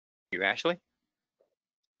You, Ashley.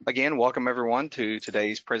 Again, welcome everyone to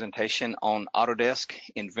today's presentation on Autodesk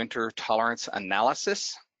Inventor Tolerance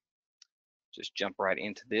Analysis. Just jump right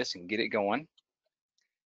into this and get it going.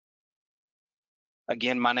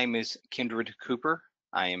 Again, my name is Kindred Cooper.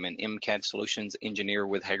 I am an MCAD Solutions Engineer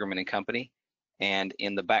with Hagerman & Company. And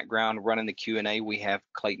in the background running the Q&A, we have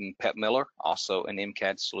Clayton Pep-Miller, also an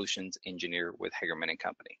MCAD Solutions Engineer with Hagerman &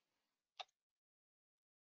 Company.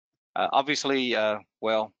 Obviously,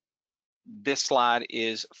 well, this slide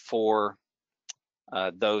is for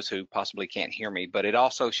those who possibly can't hear me, but it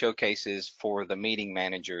also showcases for the meeting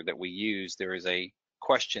manager that we use, there is a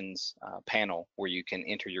questions panel where you can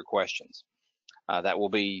enter your questions. That will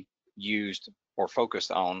be used or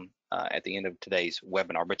focused on at the end of today's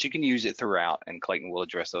webinar, but you can use it throughout, and Clayton will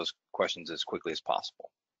address those questions as quickly as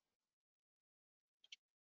possible.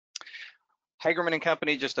 Hagerman &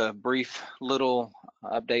 Company, just a brief little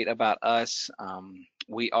update about us.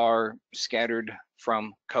 We are scattered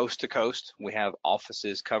from coast to coast. We have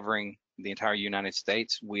offices covering the entire United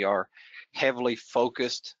States. We are heavily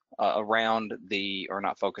focused around the, or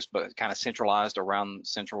not focused, but kind of centralized around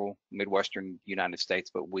central Midwestern United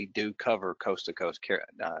States, but we do cover coast to coast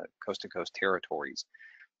territories.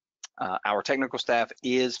 Our technical staff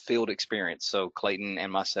is field experienced, so Clayton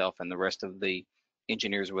and myself and the rest of the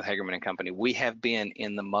engineers with Hagerman & Company, we have been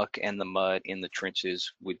in the muck and the mud in the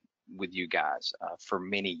trenches with you guys for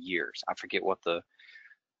many years. I forget what the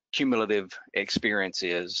cumulative experience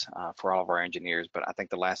is for all of our engineers, but I think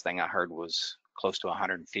the last thing I heard was close to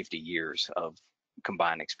 150 years of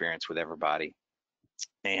combined experience with everybody.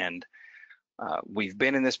 And we've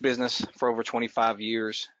been in this business for over 25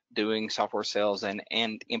 years doing software sales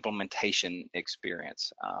and implementation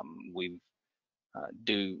experience. We've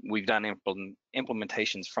done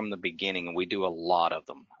implementations from the beginning, and we do a lot of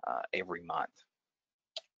them every month.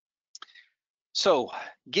 So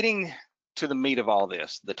getting to the meat of all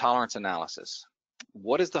this, the tolerance analysis,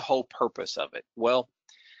 what is the whole purpose of it? Well,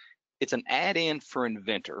 it's an add-in for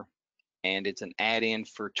Inventor, and it's an add-in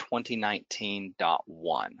for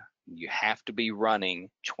 2019.1. You have to be running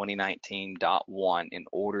 2019.1 in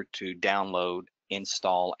order to download,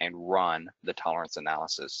 install, and run the tolerance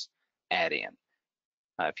analysis add-in.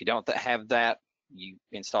 If you don't have that, you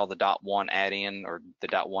install the .1 add-in or the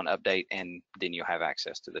 .1 update, and then you'll have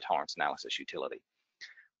access to the tolerance analysis utility.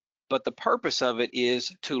 But the purpose of it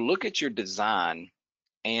is to look at your design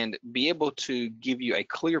and be able to give you a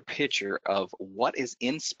clear picture of what is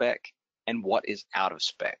in spec and what is out of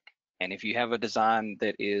spec. And if you have a design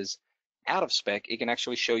that is out of spec, it can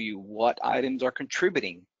actually show you what items are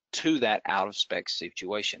contributing to that out of spec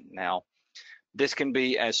situation. Now, this can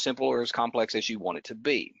be as simple or as complex as you want it to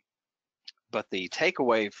be. But the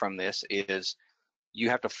takeaway from this is you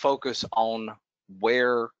have to focus on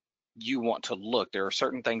where you want to look. There are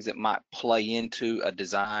certain things that might play into a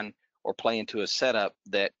design or play into a setup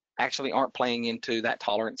that actually aren't playing into that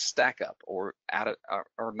tolerance stack up or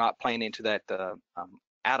not playing into that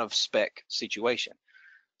out of spec situation.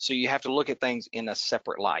 So you have to look at things in a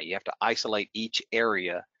separate light. You have to isolate each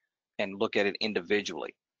area and look at it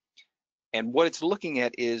individually. And what it's looking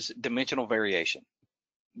at is dimensional variation.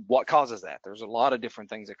 What causes that? There's a lot of different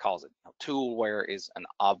things that cause it. Now, tool wear is an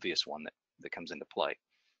obvious one that comes into play.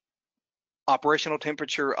 Operational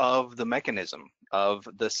temperature of the mechanism, of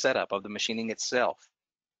the setup, of the machining itself.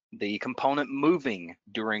 The component moving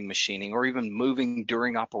during machining or even moving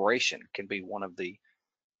during operation can be one of the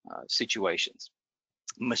situations.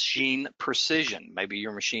 Machine precision. Maybe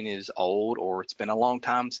your machine is old or it's been a long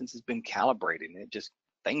time since it's been calibrated and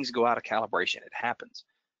things go out of calibration. It happens.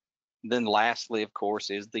 Then lastly, of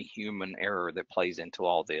course, is the human error that plays into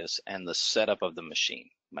all this and the setup of the machine.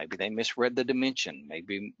 Maybe they misread the dimension.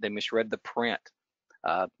 Maybe they misread the print.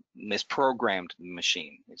 Misprogrammed the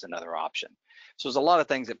machine is another option. So there's a lot of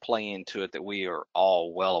things that play into it that we are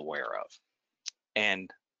all well aware of. And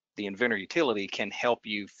the Inventor utility can help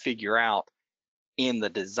you figure out in the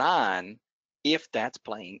design if that's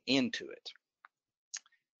playing into it.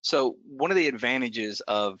 So one of the advantages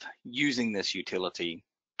of using this utility,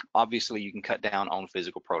 obviously you can cut down on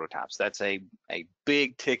physical prototypes. That's a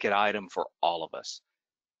big ticket item for all of us.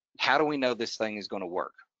 How do we know this thing is going to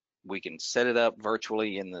work? We can set it up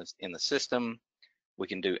virtually in the system. We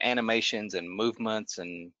can do animations and movements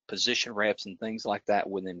and position reps and things like that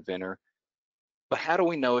with Inventor. But how do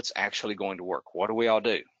we know it's actually going to work? What do we all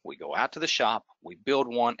do? We go out to the shop, we build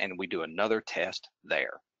one, and we do another test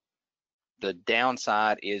there. The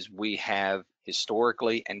downside is we have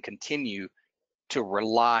historically and continue to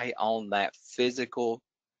rely on that physical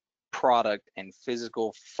product and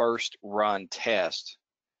physical first run test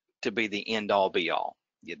to be the end all be all.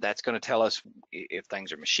 That's going to tell us if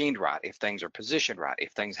things are machined right, if things are positioned right,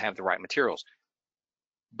 if things have the right materials.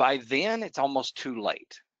 By then, it's almost too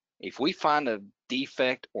late. If we find a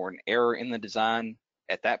defect or an error in the design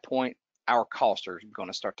at that point, our costs are going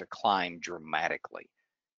to start to climb dramatically.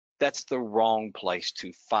 That's the wrong place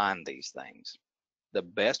to find these things. The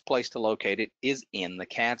best place to locate it is in the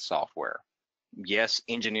CAD software. Yes,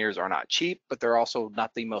 engineers are not cheap, but they're also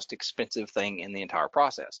not the most expensive thing in the entire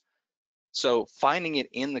process. So finding it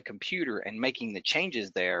in the computer and making the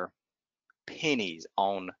changes there, pennies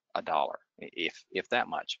on a dollar, if that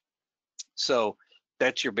much. So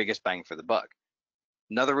that's your biggest bang for the buck.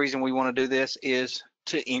 Another reason we want to do this is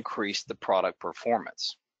to increase the product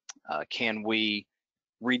performance. Can we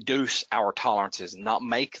reduce our tolerances, not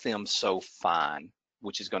make them so fine,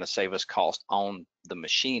 which is going to save us cost on the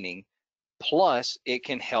machining, plus it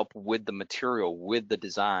can help with the material, with the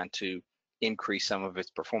design to increase some of its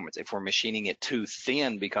performance. If we're machining it too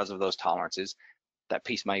thin because of those tolerances, that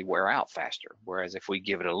piece may wear out faster. Whereas if we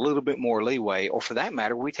give it a little bit more leeway, or for that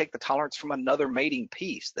matter, we take the tolerance from another mating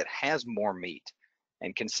piece that has more meat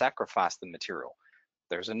and can sacrifice the material,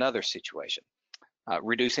 there's another situation.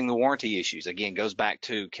 Reducing the warranty issues, again, goes back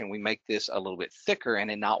to, can we make this a little bit thicker and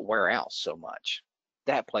it not wear out so much?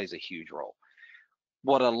 That plays a huge role.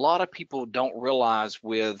 What a lot of people don't realize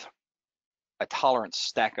with a tolerance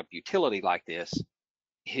stack-up utility like this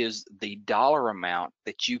is the dollar amount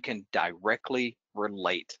that you can directly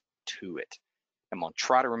relate to it. I'm going to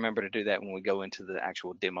try to remember to do that when we go into the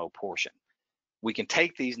actual demo portion. We can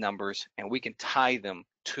take these numbers and we can tie them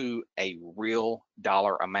to a real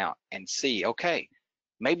dollar amount and see, okay,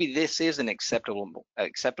 maybe this is an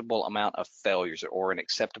acceptable amount of failures or an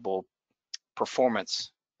acceptable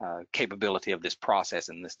performance capability of this process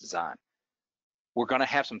and this design. We're going to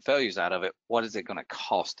have some failures out of it. What is it going to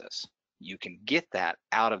cost us? You can get that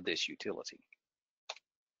out of this utility.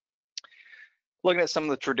 Looking at some of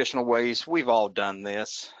the traditional ways, we've all done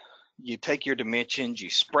this. You take your dimensions, you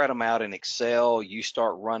spread them out in Excel, you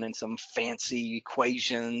start running some fancy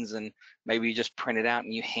equations, and maybe you just print it out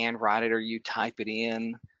and you handwrite it or you type it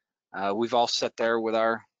in. We've all sat there with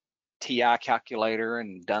our TI calculator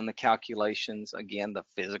and done the calculations. Again, the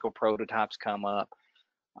physical prototypes come up.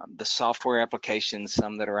 The software applications,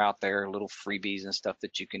 some that are out there, little freebies and stuff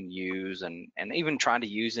that you can use, and even trying to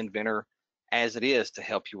use Inventor as it is to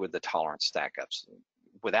help you with the tolerance stack-ups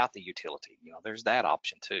without the utility. You know, there's that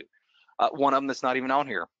option too. One of them that's not even on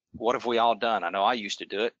here. What have we all done? I know I used to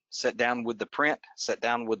do it. Sit down with the print, sit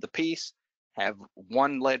down with the piece, have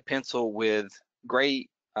one lead pencil with gray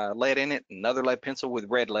lead in it, another lead pencil with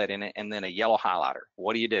red lead in it, and then a yellow highlighter.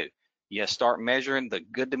 What do? You start measuring. The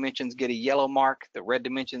good dimensions get a yellow mark, the red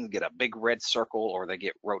dimensions get a big red circle, or they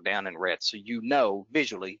get wrote down in red. So you know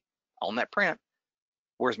visually on that print,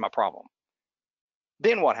 where's my problem?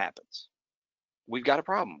 Then what happens? We've got a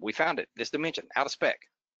problem. We found it, this dimension, out of spec.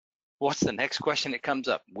 What's the next question that comes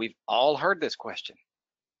up? We've all heard this question.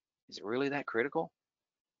 Is it really that critical?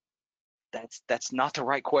 That's not the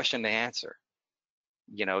right question to answer.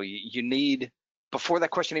 You know, you need, before that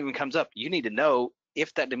question even comes up, you need to know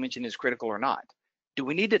if that dimension is critical or not. Do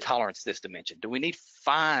we need to tolerance this dimension? Do we need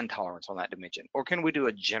fine tolerance on that dimension? Or can we do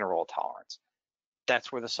a general tolerance?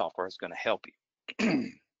 That's where the software is going to help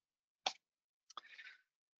you.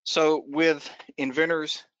 So with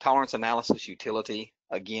Inventor's tolerance analysis utility,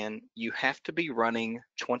 again, you have to be running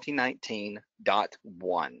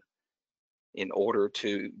 2019.1 in order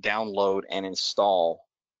to download and install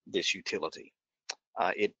this utility.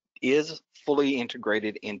 It is fully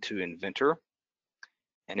integrated into Inventor,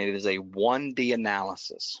 and it is a 1D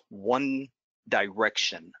analysis, one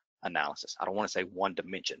direction analysis. I don't want to say one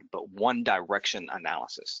dimension, but one direction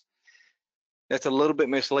analysis. That's a little bit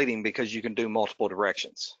misleading because you can do multiple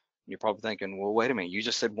directions. You're probably thinking, well, wait a minute, you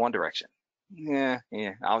just said one direction. Yeah,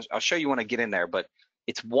 I'll show you when I get in there, but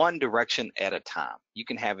it's one direction at a time. You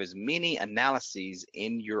can have as many analyses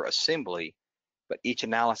in your assembly, but each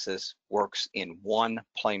analysis works in one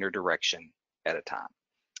planar direction at a time.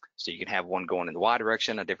 So you can have one going in the Y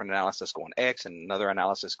direction, a different analysis going X, and another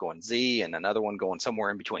analysis going Z, and another one going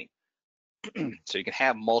somewhere in between. So you can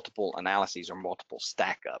have multiple analyses or multiple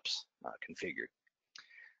stack-ups configured.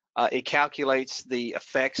 It calculates the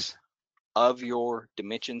effects of your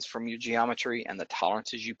dimensions from your geometry and the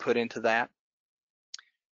tolerances you put into that.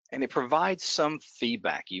 And it provides some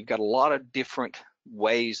feedback. You've got a lot of different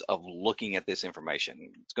ways of looking at this information.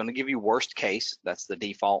 It's going to give you worst case. That's the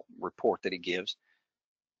default report that it gives.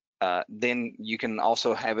 Then you can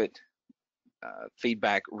also have it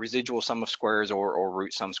feedback residual sum of squares or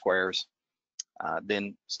root sum squares.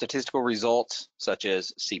 Then statistical results such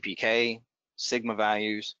as CPK, sigma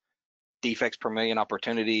values, defects per million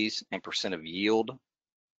opportunities, and percent of yield.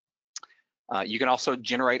 You can also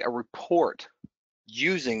generate a report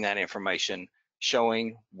using that information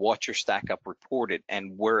showing what your stack up reported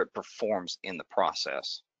and where it performs in the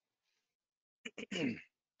process.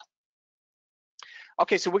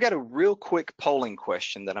 Okay, so we got a real quick polling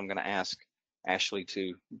question that I'm going to ask Ashley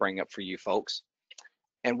to bring up for you folks.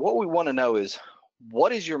 And what we want to know is,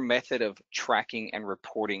 what is your method of tracking and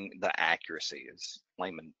reporting the accuracy? Is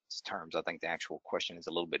layman's terms. I think the actual question is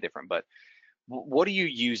a little bit different, but what are you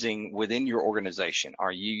using within your organization?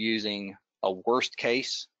 Are you using a worst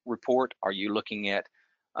case report? Are you looking at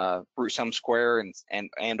root sum square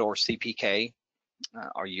and or CPK?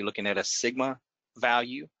 Are you looking at a sigma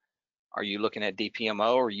value? Are you looking at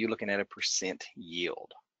DPMO, or are you looking at a percent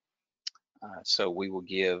yield? So we will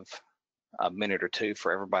give a minute or two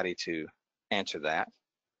for everybody to answer that.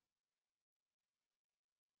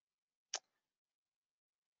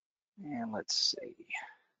 And let's see.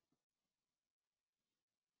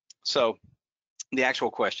 So the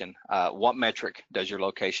actual question, what metric does your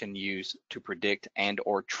location use to predict and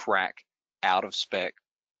or track out of spec,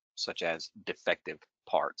 such as defective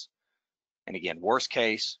parts? And again, worst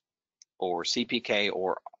case, or CPK,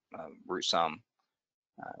 or root sum,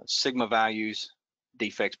 sigma values,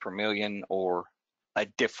 defects per million, or a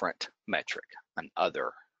different metric, an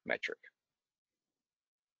other metric.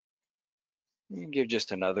 You can give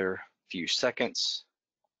just another few seconds.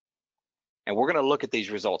 And we're going to look at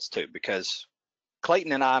these results too, because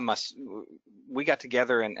Clayton and I we got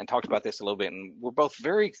together and talked about this a little bit, and we're both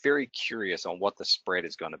very, very curious on what the spread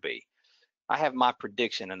is going to be. I have my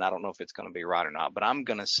prediction, and I don't know if it's going to be right or not, but I'm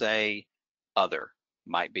going to say other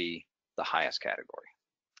might be the highest category.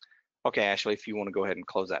 Okay, Ashley, if you want to go ahead and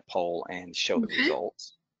close that poll and show the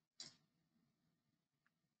results.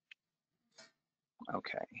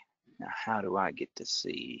 Okay, now how do I get to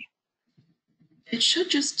see? It should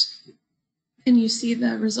just, can you see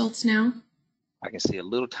the results now? I can see a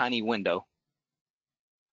little tiny window.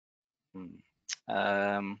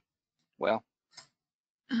 Well.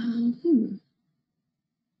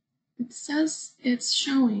 It says it's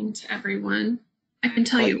showing to everyone. I can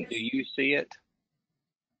tell you. Do you see it?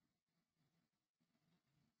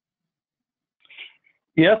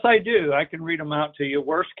 Yes, I do. I can read them out to you.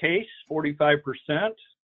 Worst case, 45%.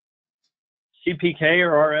 CPK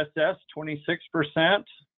or RSS, 26%.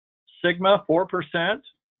 Sigma, 4%.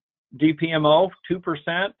 DPMO,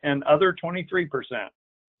 2%. And other, 23%.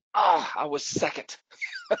 Oh, I was second.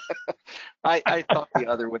 I thought the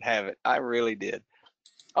other would have it. I really did.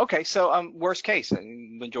 Okay, so worst case,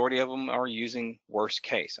 and majority of them are using worst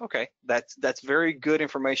case. Okay, that's very good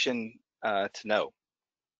information to know.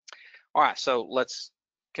 All right, so let's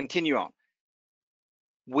continue on.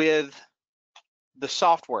 With the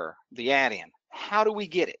software, the add-in, how do we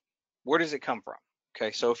get it? Where does it come from?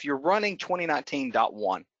 Okay, so if you're running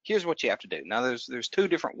 2019.1, here's what you have to do. Now there's two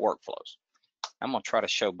different workflows. I'm gonna try to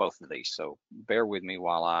show both of these, so bear with me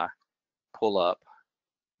while I pull up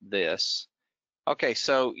this. Okay,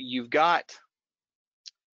 so you've got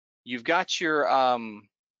your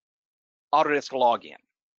Autodesk login,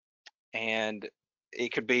 and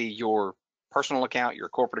it could be your personal account, your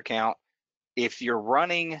corporate account. If you're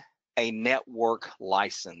running a network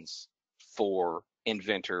license for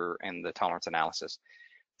Inventor and the tolerance analysis,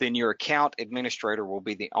 then your account administrator will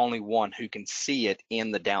be the only one who can see it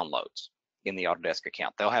in the downloads in the Autodesk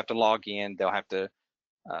account. They'll have to log in, they'll have to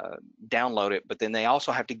download it, but then they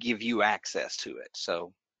also have to give you access to it.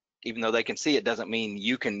 So even though they can see it, doesn't mean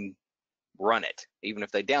you can run it. Even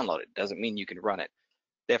if they download it, doesn't mean you can run it.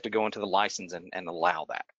 They have to go into the license and allow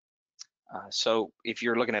that. So if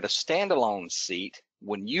you're looking at a standalone seat,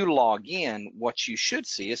 when you log in, what you should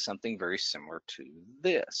see is something very similar to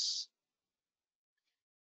this.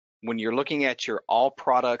 When you're looking at your all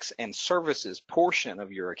products and services portion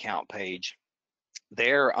of your account page,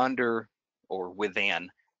 they're under or within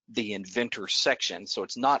the Inventor section. So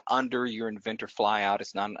it's not under your Inventor Flyout,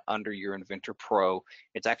 it's not under your Inventor Pro,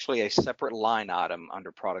 it's actually a separate line item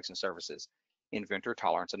under products and services, Inventor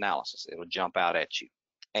Tolerance Analysis. It'll jump out at you.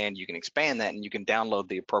 And you can expand that and you can download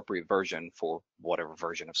the appropriate version for whatever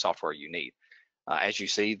version of software you need. As you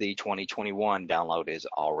see, the 2021 download is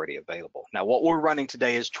already available. Now, what we're running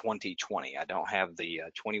today is 2020. I don't have the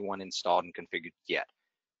 21 installed and configured yet,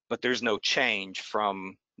 but there's no change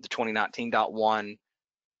from the 2019.1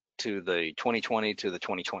 to the 2020 to the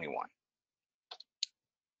 2021.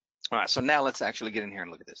 All right, so now let's actually get in here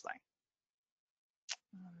and look at this thing.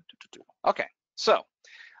 Okay, so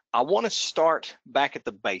I want to start back at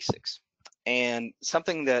the basics, and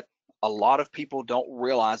something that a lot of people don't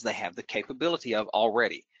realize they have the capability of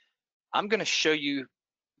already. I'm going to show you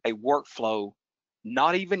a workflow,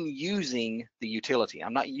 not even using the utility.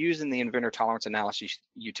 I'm not using the Inventor Tolerance Analysis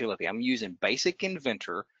utility. I'm using basic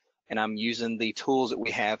Inventor, and I'm using the tools that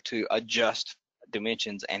we have to adjust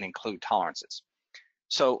dimensions and include tolerances.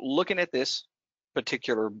 So looking at this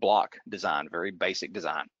particular block design, very basic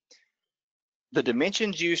design, the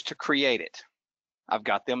dimensions used to create it, I've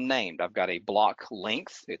got them named. I've got a block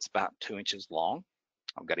length, it's about 2 inches long.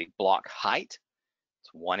 I've got a block height,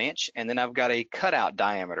 it's 1 inch, and then I've got a cutout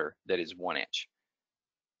diameter that is 1 inch.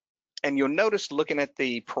 And you'll notice looking at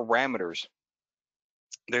the parameters,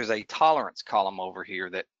 there's a tolerance column over here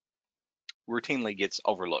that routinely gets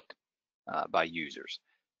overlooked by users.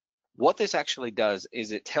 What this actually does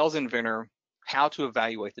is it tells Inventor how to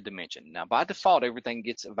evaluate the dimension. Now, by default, everything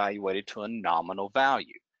gets evaluated to a nominal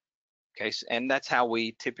value. Okay, and that's how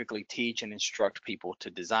we typically teach and instruct people to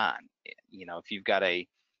design. You know, if you've got a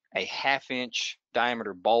 1/2 inch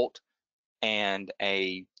diameter bolt and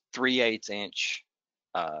a 3/8 inch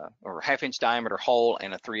or 1/2 inch diameter hole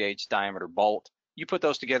and a 3/8 diameter bolt, you put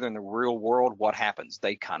those together in the real world, what happens?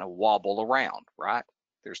 They kind of wobble around, right?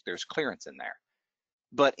 There's clearance in there.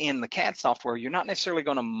 But in the CAD software, you're not necessarily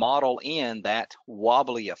going to model in that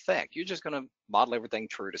wobbly effect. You're just going to model everything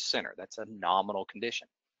true to center. That's a nominal condition.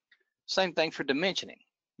 Same thing for dimensioning.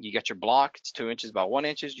 You got your block, it's 2 inches by 1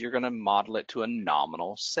 inch. You're going to model it to a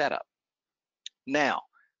nominal setup. Now,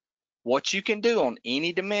 what you can do on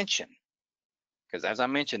any dimension, because as I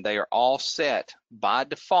mentioned, they are all set by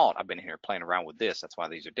default. I've been here playing around with this, that's why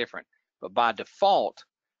these are different. But by default,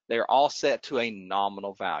 they're all set to a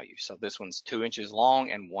nominal value. So this one's 2 inches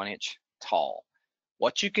long and 1 inch tall.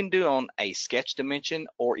 What you can do on a sketch dimension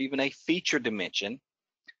or even a feature dimension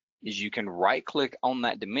is you can right click on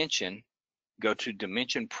that dimension, go to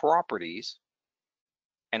dimension properties,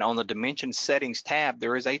 and on the dimension settings tab,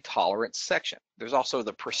 there is a tolerance section. There's also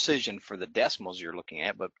the precision for the decimals you're looking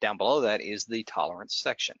at, but down below that is the tolerance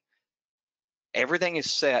section. Everything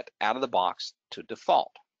is set out of the box to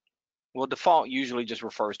default. Well, default usually just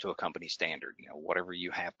refers to a company standard, you know, whatever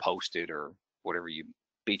you have posted or whatever you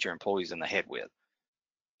beat your employees in the head with.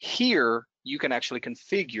 Here, you can actually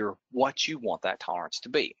configure what you want that tolerance to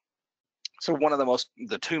be. So one of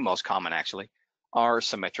the two most common actually are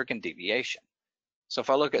symmetric and deviation. So if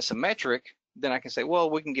I look at symmetric, then I can say, well,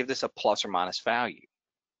 we can give this a plus or minus value.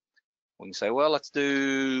 We can say, well, let's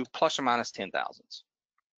do plus or minus 10 thousandths.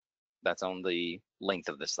 That's on the length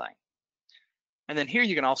of this thing. And then here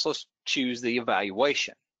you can also choose the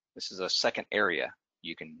evaluation. This is a second area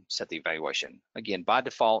you can set the evaluation. Again, by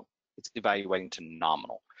default, it's evaluating to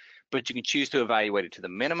nominal, but you can choose to evaluate it to the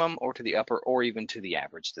minimum or to the upper or even to the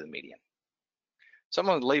average, to the median. So I'm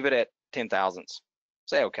going to leave it at 10 thousandths,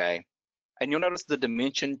 say okay. And you'll notice the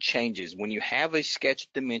dimension changes. When you have a sketch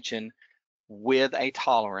dimension with a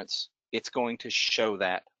tolerance, it's going to show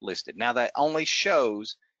that listed. Now that only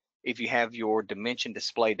shows if you have your dimension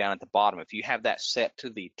display down at the bottom, if you have that set to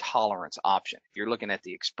the tolerance option. If you're looking at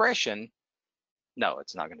the expression, no,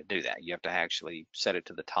 it's not going to do that. You have to actually set it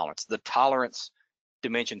to the tolerance. The tolerance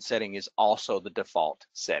dimension setting is also the default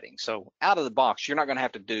setting. So out of the box, you're not going to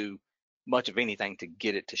have to do much of anything to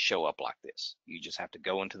get it to show up like this. You just have to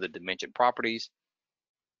go into the dimension properties,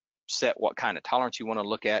 set what kind of tolerance you want to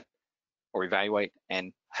look at or evaluate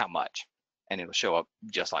and how much, and it'll show up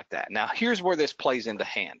just like that. Now here's where this plays into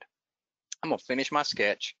hand. I'm going to finish my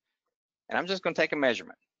sketch and I'm just going to take a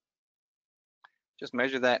measurement. Just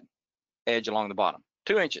measure that edge along the bottom,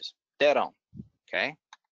 2 inches, dead on. Okay,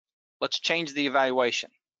 let's change the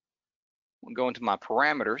evaluation. We'll go into my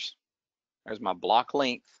parameters. There's my block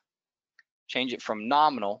length. Change it from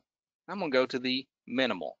nominal. I'm going to go to the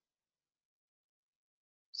minimal.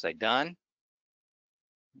 Say done.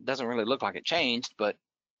 Doesn't really look like it changed, but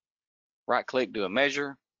right click, do a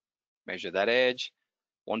measure that edge,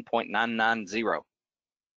 1.990.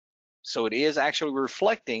 So it is actually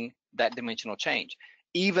reflecting that dimensional change,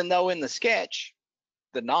 even though in the sketch,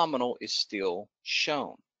 the nominal is still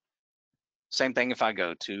shown. Same thing if I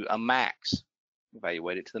go to a max,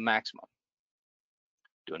 evaluate it to the maximum.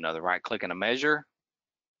 Do another right click and a measure,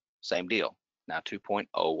 same deal, now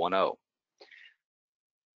 2.010.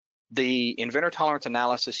 The Inventor Tolerance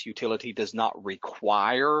Analysis utility does not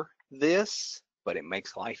require this, but it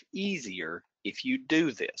makes life easier if you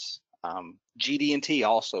do this. GD&T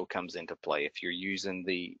also comes into play. If you're using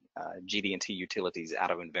the GD&T utilities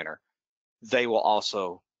out of Inventor, they will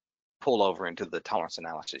also pull over into the tolerance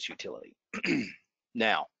analysis utility.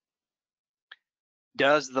 Now,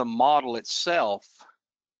 does the model itself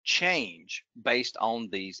change based on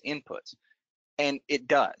these inputs? And it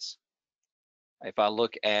does. If I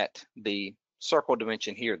look at the circle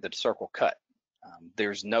dimension here, the circle cut,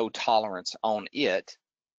 there's no tolerance on it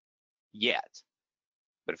yet.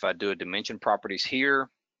 But if I do a dimension properties here,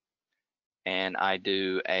 and I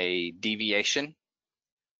do a deviation,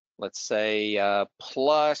 let's say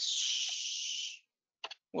plus,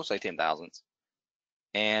 we'll say 10 thousandths,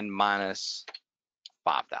 and minus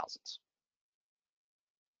 5 thousandths.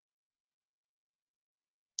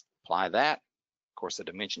 Apply that. Of course, the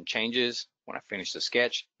dimension changes when I finish the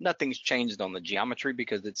sketch. Nothing's changed on the geometry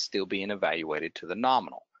because it's still being evaluated to the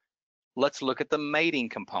nominal. Let's look at the mating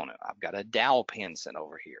component. I've got a dowel pin sent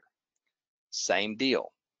over here. Same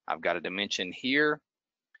deal. I've got a dimension here.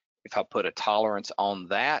 If I put a tolerance on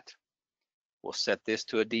that, we'll set this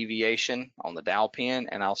to a deviation on the dowel pin,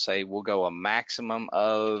 and I'll say we'll go a maximum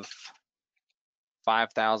of 5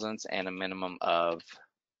 thousandths and a minimum of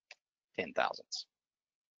 10 thousandths.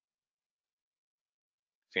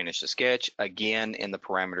 Finish the sketch. Again, in the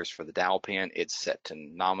parameters for the dowel pin, it's set to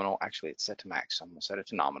nominal. Actually, it's set to max, so I'm gonna set it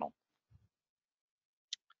to nominal.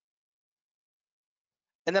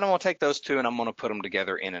 And then I'm gonna take those two and I'm gonna put them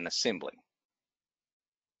together in an assembly.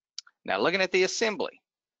 Now, looking at the assembly,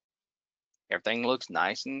 everything looks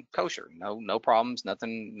nice and kosher. No problems,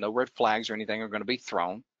 nothing, no red flags or anything are gonna be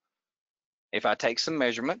thrown. If I take some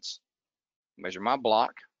measurements, measure my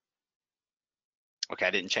block. Okay,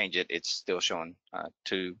 I didn't change it. It's still showing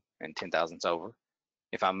 2 and 10 thousandths over.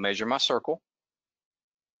 If I measure my circle,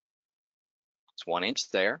 it's 1 inch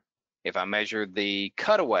there. If I measure the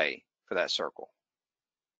cutaway for that circle,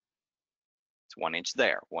 it's 1 inch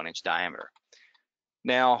there, 1 inch diameter.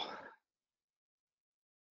 Now,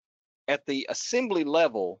 at the assembly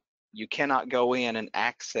level, you cannot go in and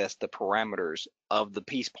access the parameters of the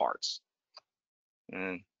piece parts.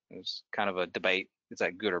 And there's kind of a debate, is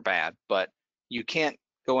that good or bad? But you can't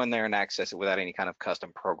go in there and access it without any kind of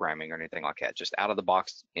custom programming or anything like that. Just out of the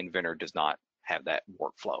box, Inventor does not have that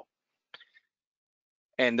workflow.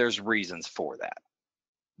 And there's reasons for that.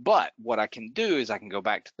 But what I can do is I can go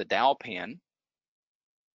back to the dowel pin,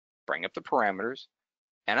 bring up the parameters,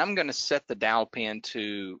 and I'm going to set the dowel pin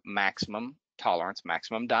to maximum tolerance,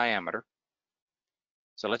 maximum diameter.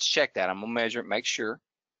 So let's check that. I'm going to measure it, make sure.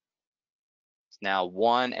 It's now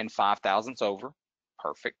 1 and 5 thousandths over.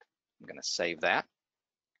 Perfect. I'm going to save that.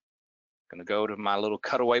 I'm going to go to my little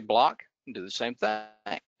cutaway block and do the same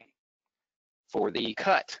thing. For the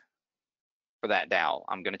cut for that dowel,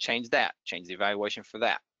 I'm going to change that, change the evaluation for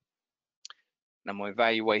that. And I'm going to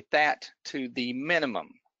evaluate that to the minimum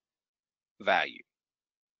value.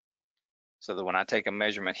 So that when I take a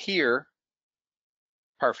measurement here,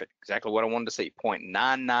 perfect, exactly what I wanted to see,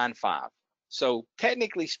 0.995. So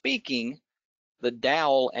technically speaking, the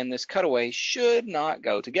dowel and this cutaway should not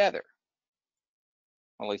go together,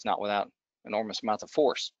 at least not without enormous amounts of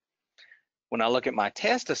force. When I look at my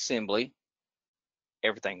test assembly,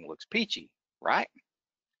 everything looks peachy, right?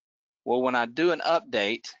 Well, when I do an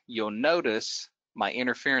update, you'll notice my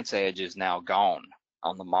interference edge is now gone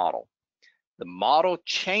on the model. The model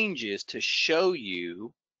changes to show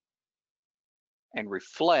you and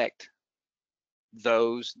reflect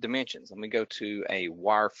those dimensions. Let me go to a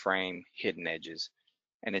wireframe hidden edges,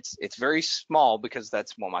 and it's very small because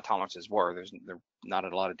that's what my tolerances were. There's not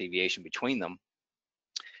a lot of deviation between them.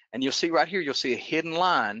 And you'll see right here, you'll see a hidden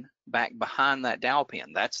line back behind that dowel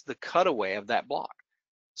pin. That's the cutaway of that block.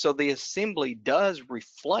 So the assembly does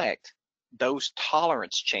reflect those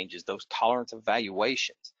tolerance changes, those tolerance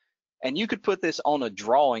evaluations. And you could put this on a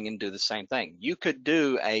drawing and do the same thing. You could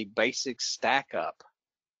do a basic stack up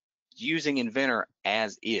using Inventor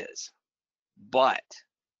as is, but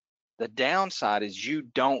the downside is you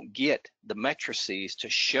don't get the matrices to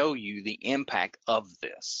show you the impact of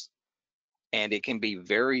this, and it can be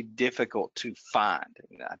very difficult to find.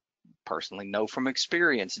 I personally know from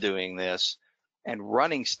experience doing this and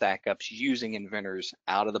running stack ups using Inventor's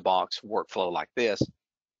out of the box workflow like this.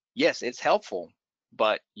 Yes, it's helpful,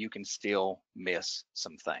 but you can still miss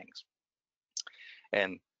some things.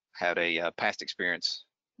 And had a past experience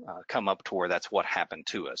come up to where that's what happened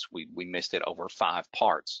to us. We missed it over 5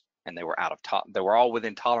 parts, and they were they were all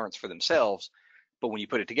within tolerance for themselves, but when you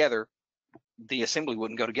put it together, the assembly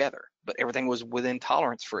wouldn't go together, but everything was within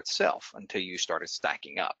tolerance for itself until you started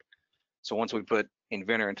stacking up. So once we put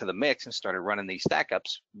Inventor into the mix and started running these stack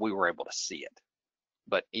ups, we were able to see it.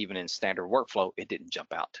 But even in standard workflow, it didn't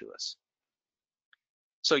jump out to us.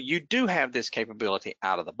 So you do have this capability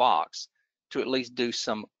out of the box to at least do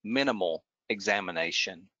some minimal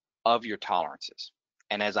examination of your tolerances.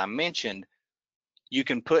 And as I mentioned, you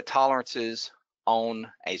can put tolerances on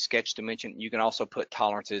a sketch dimension. You can also put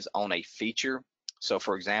tolerances on a feature. So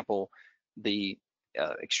for example, the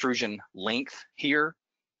extrusion length here,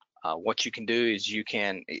 what you can do is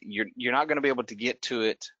you're not going to be able to get to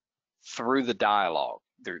it through the dialog.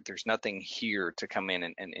 there's nothing here to come in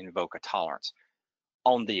and invoke a tolerance.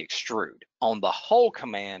 On the extrude, on the hole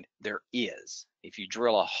command, there is. If you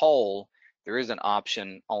drill a hole, there is an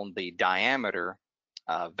option on the diameter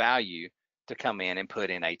value to come in and put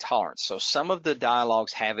in a tolerance. So some of the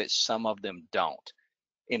dialogues have it, some of them don't.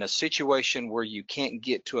 In a situation where you can't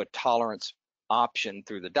get to a tolerance option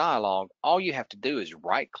through the dialogue, all you have to do is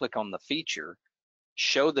right click on the feature,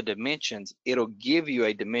 show the dimensions, it'll give you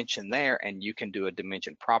a dimension there, and you can do a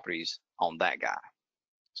dimension properties on that guy.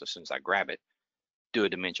 So as soon as I grab it, do a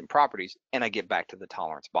dimension properties, and I get back to the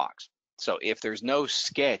tolerance box. So if there's no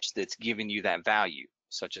sketch that's giving you that value,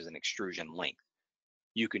 such as an extrusion length,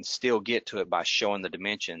 you can still get to it by showing the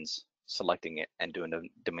dimensions, selecting it, and doing the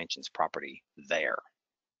dimensions property there.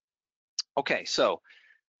 Okay, so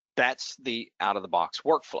that's the out-of-the-box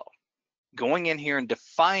workflow. Going in here and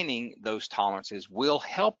defining those tolerances will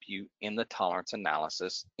help you in the tolerance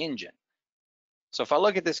analysis engine. So if I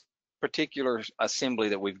look at this particular assembly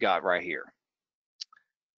that we've got right here,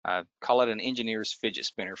 call it an engineer's fidget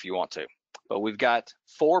spinner if you want to, but we've got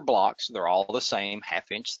 4 blocks. They're all the same,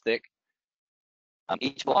 1/2 inch thick.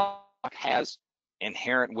 Each block has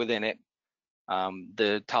inherent within it,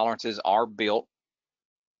 the tolerances are built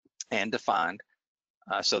and defined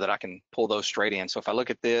so that I can pull those straight in. So if I look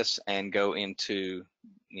at this and go into,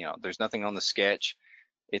 there's nothing on the sketch,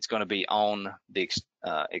 it's going to be on the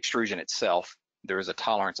extrusion itself. There is a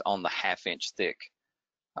tolerance on the 1/2 inch thick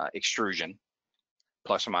extrusion,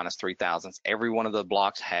 plus or minus 3 thousandths. Every one of the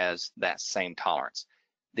blocks has that same tolerance.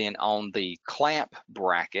 Then on the clamp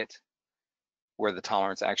bracket, where the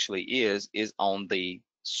tolerance actually is on the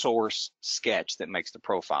source sketch that makes the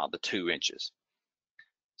profile, the 2 inches.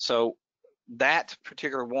 So that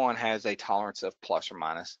particular one has a tolerance of plus or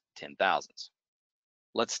minus 10 thousandths.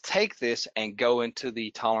 Let's take this and go into the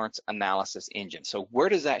tolerance analysis engine. So where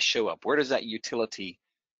does that show up? Where does that utility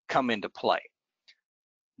come into play?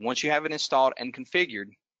 Once you have it installed and configured,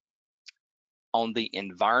 on the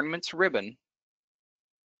environments ribbon,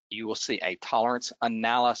 you will see a tolerance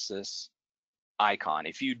analysis icon.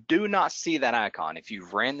 If you do not see that icon, if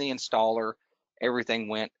you've ran the installer, everything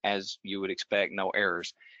went as you would expect, no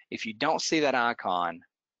errors. If you don't see that icon,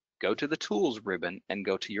 go to the tools ribbon and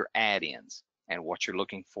go to your add-ins. And what you're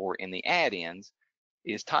looking for in the add-ins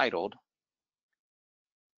is titled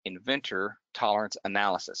Inventor Tolerance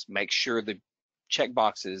Analysis. Make sure the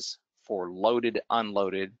checkboxes for loaded,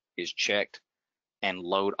 unloaded is checked and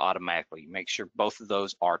load automatically. Make sure both of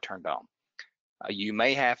those are turned on. You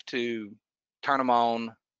may have to turn them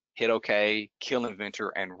on, hit OK, kill Inventor,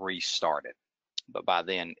 and restart it. But by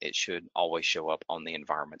then, it should always show up on the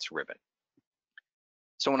environments ribbon.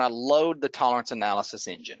 So when I load the tolerance analysis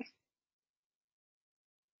engine,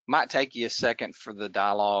 might take you a second for the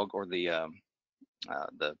dialog or the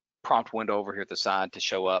prompt window over here at the side to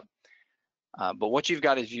show up. But what you've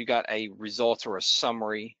got is you've got a results or a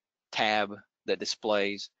summary tab that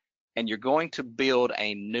displays, and you're going to build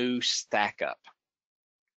a new stack up.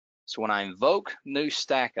 So when I invoke new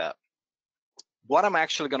stack up, what I'm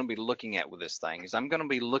actually going to be looking at with this thing is I'm going to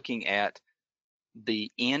be looking at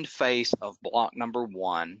the end face of block number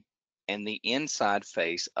 1 and the inside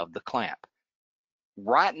face of the clamp.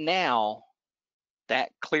 Right now,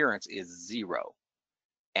 that clearance is 0.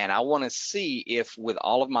 And I want to see if with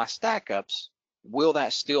all of my stack ups, will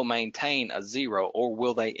that still maintain a 0 or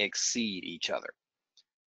will they exceed each other?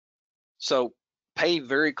 So pay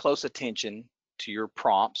very close attention to your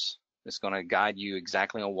prompts. It's going to guide you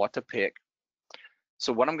exactly on what to pick.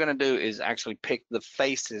 So what I'm going to do is actually pick the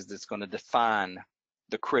faces that's going to define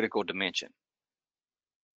the critical dimension.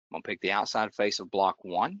 I'm going to pick the outside face of block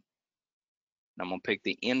 1. And I'm going to pick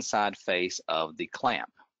the inside face of the clamp.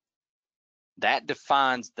 That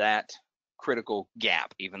defines that critical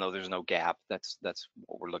gap. Even though there's no gap, that's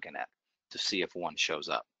what we're looking at to see if one shows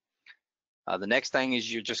up. The next thing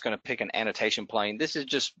is you're just going to pick an annotation plane. This is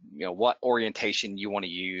just what orientation you want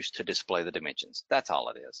to use to display the dimensions. That's all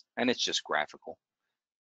it is, and it's just graphical.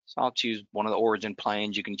 So I'll choose one of the origin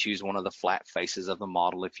planes. You can choose one of the flat faces of the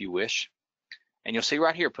model if you wish. And you'll see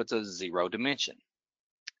right here it puts a 0 dimension.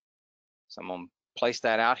 So I'm going to place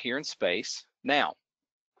that out here in space. Now,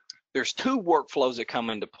 there's 2 workflows that come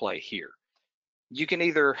into play here. You can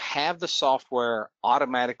either have the software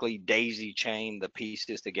automatically daisy chain the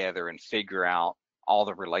pieces together and figure out all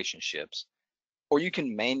the relationships, or you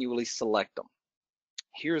can manually select them.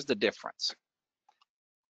 Here's the difference.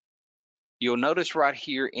 You'll notice right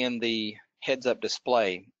here in the heads-up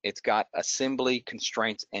display, it's got assembly,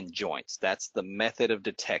 constraints, and joints. That's the method of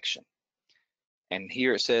detection. And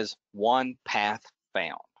here it says 1 path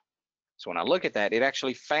found. So when I look at that, it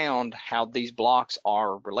actually found how these blocks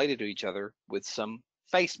are related to each other with some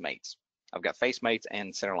face mates. I've got face mates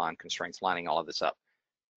and centerline constraints lining all of this up.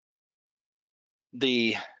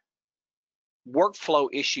 The workflow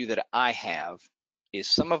issue that I have is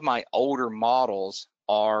some of my older models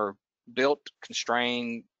are built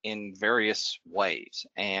constrained in various ways,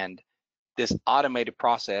 and this automated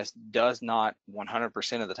process does not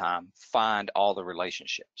 100% of the time find all the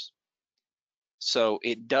relationships. So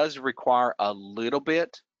it does require a little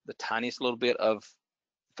bit, the tiniest little bit of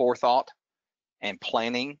forethought and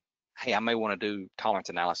planning. Hey, I may want to do tolerance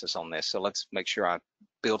analysis on this, so let's make sure I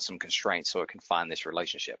build some constraints so it can find this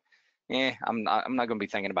relationship. I'm not going to be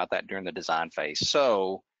thinking about that during the design phase.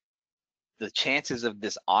 So the chances of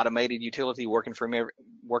this automated utility working for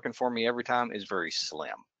me every time is very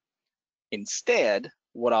slim. Instead,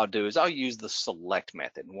 what I'll do is I'll use the select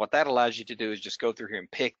method. And what that allows you to do is just go through here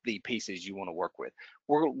and pick the pieces you want to work with.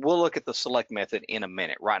 We'll look at the select method in a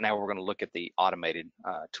minute. Right now, we're going to look at the automated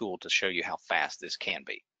tool to show you how fast this can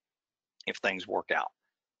be if things work out.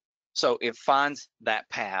 So it finds that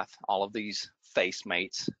path, all of these face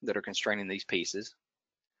mates that are constraining these pieces.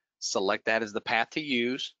 Select that as the path to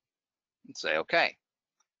use and say, okay.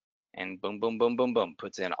 And boom, boom, boom, boom, boom,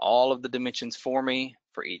 puts in all of the dimensions for me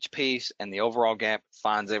for each piece, and the overall gap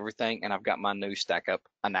finds everything, and I've got my new stack up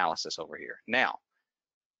analysis over here. Now,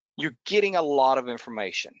 you're getting a lot of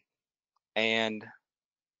information, and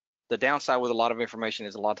the downside with a lot of information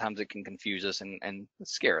is a lot of times it can confuse us and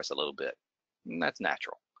scare us a little bit, and that's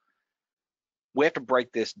natural. We have to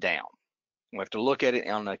break this down. We have to look at it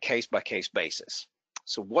on a case-by-case basis.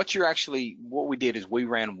 So what we did is we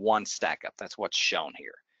ran one stack up. That's what's shown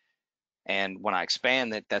here. And when I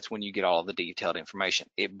expand that, that's when you get all of the detailed information.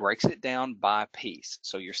 It breaks it down by piece.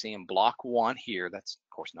 So you're seeing block 1 here, that's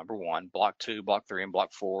of course number 1, block 2, block 3, and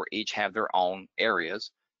block 4 each have their own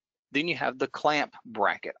areas. Then you have the clamp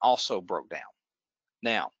bracket also broke down.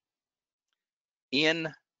 Now,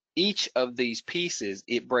 in each of these pieces,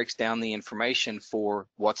 it breaks down the information for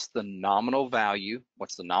what's the nominal value,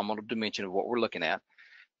 what's the nominal dimension of what we're looking at.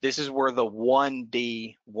 This is where the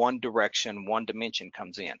 1D, one direction, one dimension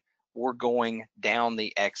comes in. We're going down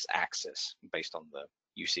the x-axis based on the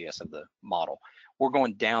UCS of the model. We're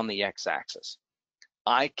going down the x-axis.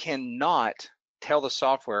 I cannot tell the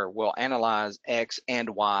software, well, analyze x and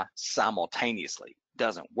y simultaneously. It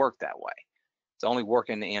doesn't work that way. It's only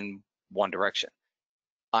working in one direction.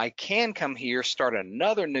 I can come here, start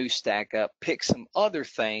another new stack up, pick some other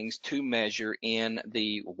things to measure in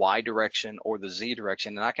the y direction or the z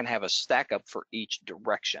direction, and I can have a stack up for each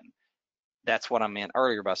direction. That's what I meant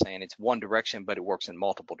earlier by saying it's one direction, but it works in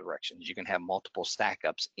multiple directions. You can have multiple stack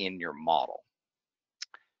ups in your model.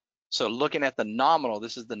 So looking at the nominal,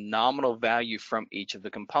 this is the nominal value from each of the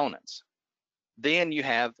components. Then you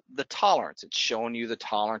have the tolerance. It's showing you the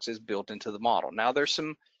tolerances built into the model. Now there's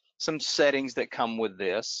some settings that come with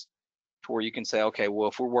this to where you can say, okay, well,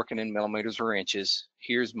 if we're working in millimeters or inches,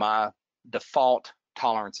 here's my default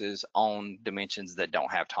tolerances on dimensions that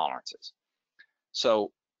don't have tolerances.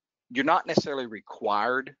 So you're not necessarily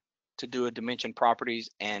required to do a dimension properties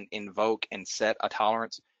and invoke and set a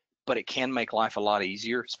tolerance, but it can make life a lot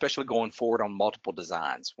easier, especially going forward on multiple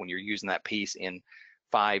designs. When you're using that piece in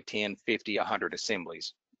 5, 10, 50, 100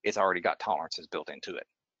 assemblies, it's already got tolerances built into it.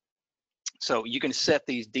 So you can set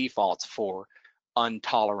these defaults for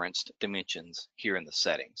untoleranced dimensions here in the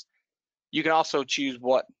settings. You can also choose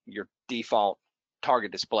what your default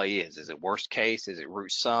target display is. Is it worst case? Is it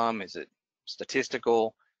root sum? Is it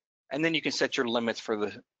statistical? And then you can set your limits for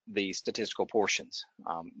the statistical portions,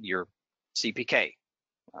 your CPK,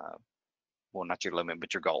 well, not your limit,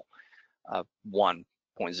 but your goal, 1.0,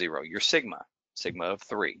 your sigma of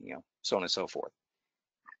 3, so on and so forth.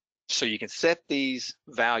 So you can set these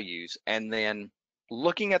values, and then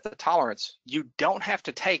looking at the tolerance, you don't have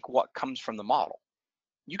to take what comes from the model.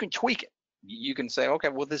 You can tweak it. You can say, okay,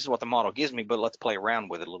 well, this is what the model gives me, but let's play around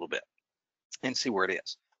with it a little bit and see where it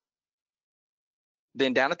is.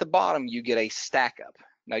 Then down at the bottom, you get a stack up.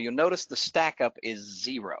 Now you'll notice the stack up is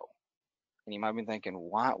 0. And you might be thinking,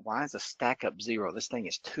 why is a stack up 0? This thing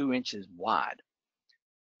is 2 inches wide.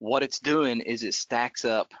 What it's doing is it stacks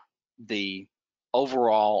up the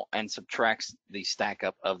overall and subtracts the stack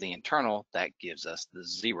up of the internal. That gives us the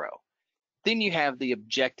 0. Then you have the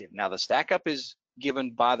objective. Now the stack up is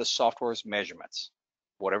given by the software's measurements,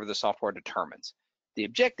 whatever the software determines. The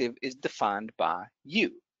objective is defined by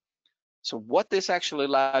you. So what this actually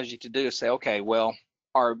allows you to do is say, okay, well,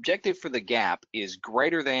 our objective for the gap is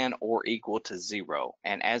greater than or equal to 0.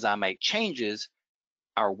 And as I make changes,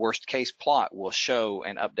 our worst case plot will show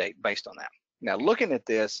an update based on that. Now looking at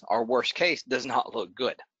this, our worst case does not look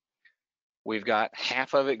good. We've got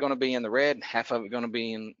half of it going to be in the red, half of it going to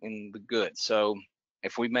be in the good. So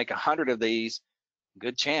If we make 100 of these,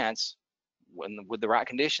 good chance with the right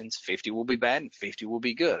conditions, 50 will be bad and 50 will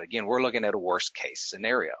be good. Again, we're looking at a worst case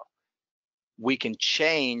scenario. We can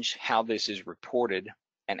change how this is reported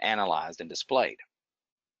and analyzed and displayed.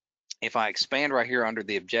 If I expand right here under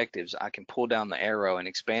the objectives, I can pull down the arrow and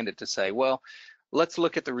expand it to say, well, let's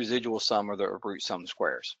look at the residual sum or the root sum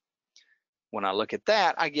squares. When I look at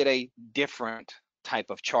that, I get a different type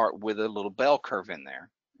of chart with a little bell curve in there.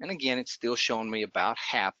 And again, it's still showing me about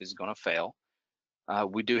half is going to fail.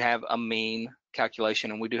 We do have a mean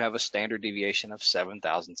calculation, and we do have a standard deviation of 7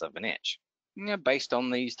 thousandths of an inch. Based on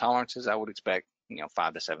these tolerances, I would expect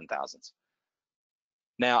 5 to 7 thousandths.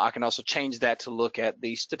 Now I can also change that to look at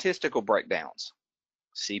the statistical breakdowns.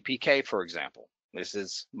 CPK, for example. This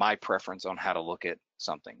is my preference on how to look at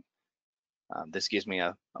something. This gives me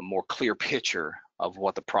a more clear picture of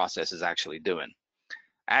what the process is actually doing.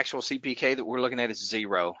 Actual CPK that we're looking at is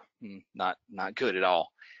 0, not good at all.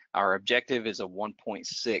 Our objective is a 1.6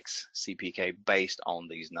 CPK based on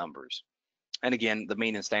these numbers. And again, the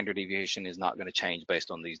mean and standard deviation is not going to change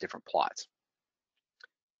based on these different plots.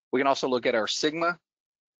 We can also look at our sigma.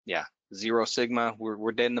 Yeah, 0 sigma,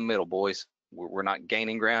 we're dead in the middle, boys. We're not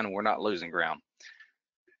gaining ground and we're not losing ground.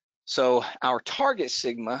 So our target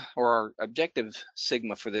sigma, or our objective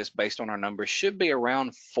sigma for this based on our numbers, should be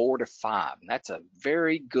around 4 to 5. And that's a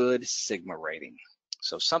very good sigma rating.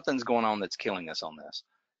 So something's going on that's killing us on this.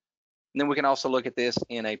 And then we can also look at this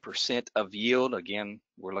in a percent of yield. Again,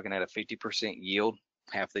 we're looking at a 50% yield.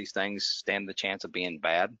 Half these things stand the chance of being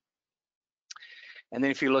bad. And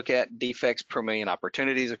then if you look at defects per million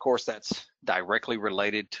opportunities, of course, that's directly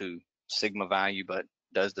related to sigma value, but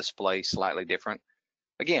does display slightly different.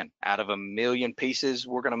 Again, out of 1 million pieces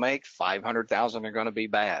we're going to make, 500,000 are going to be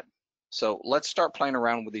bad. So let's start playing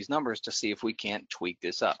around with these numbers to see if we can't tweak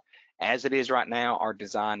this up. As it is right now, our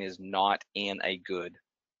design is not in a good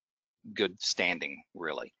standing,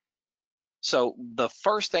 really. So the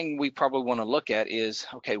first thing we probably want to look at is,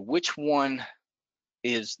 okay, which one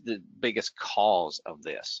is the biggest cause of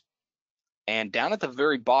this? And down at the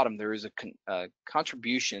very bottom, there is a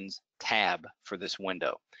contributions tab for this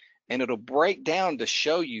window. And it'll break down to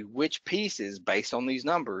show you which pieces, based on these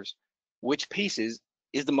numbers, which pieces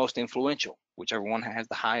is the most influential, whichever one has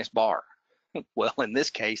the highest bar. Well, in this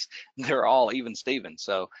case, they're all even Steven,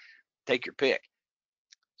 so take your pick.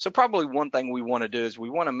 So probably one thing we want to do is we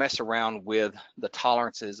want to mess around with the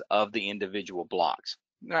tolerances of the individual blocks.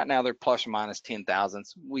 Right now they're plus or minus 10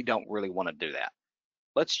 thousandths. We don't really want to do that.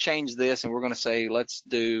 Let's change this, and we're going to say let's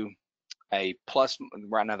do a plus.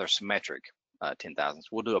 Right now they're symmetric 10 thousandths.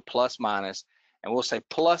 We'll do a plus minus, and we'll say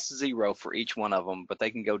plus 0 for each one of them, but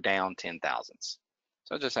they can go down 10 thousandths.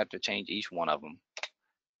 So I just have to change each one of them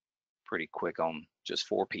pretty quick on just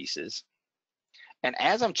 4 pieces. And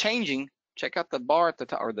as I'm changing, check out the bar at the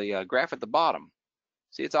top, or the graph at the bottom.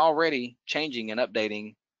 See, it's already changing and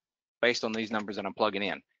updating based on these numbers that I'm plugging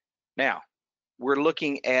in. Now, we're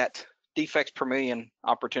looking at defects per million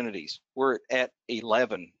opportunities. We're at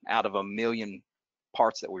 11 out of 1 million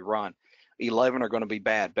parts that we run. 11 are going to be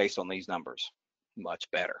bad based on these numbers. Much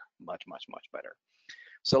better, much better.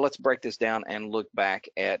 So let's break this down and look back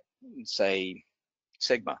at, say,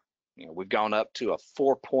 sigma. We've gone up to a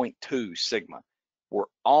 4.2 sigma. We're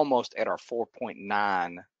almost at our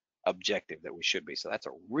 4.9 objective that we should be. So that's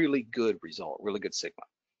a really good result, really good sigma.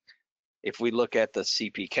 If we look at the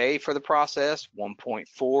CPK for the process,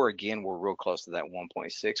 1.4, again, we're real close to that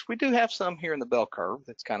 1.6. We do have some here in the bell curve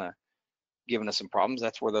that's kind of giving us some problems.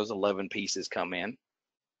 That's where those 11 pieces come in.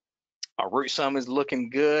 Our root sum is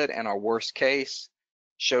looking good, and our worst case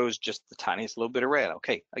shows just the tiniest little bit of red.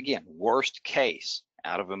 Okay, again, worst case,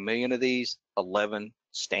 out of 1 million of these, 11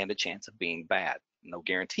 stand a chance of being bad. No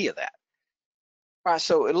guarantee of that. All right,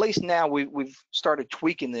 so at least now we've started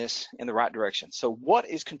tweaking this in the right direction. So what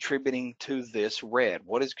is contributing to this red?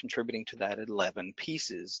 What is contributing to that 11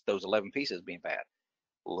 pieces, those 11 pieces being bad?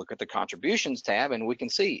 Look at the contributions tab, and we can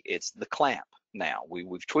see it's the clamp. Now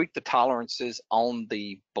we've tweaked the tolerances on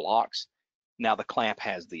the blocks. Now the clamp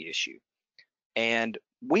has the issue. And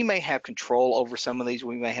we may have control over some of these.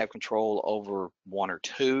 We may have control over 1 or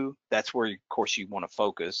 2. That's where, of course, you want to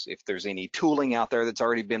focus. If there's any tooling out there that's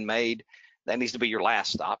already been made, that needs to be your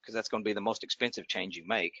last stop, because that's going to be the most expensive change you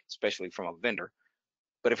make, especially from a vendor.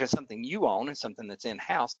 But if it's something you own and something that's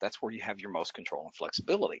in-house, that's where you have your most control and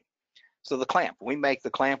flexibility. So the clamp, we make the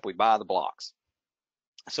clamp, we buy the blocks.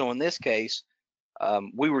 So in this case,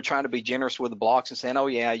 we were trying to be generous with the blocks and saying, oh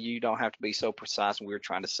yeah, you don't have to be so precise, and we were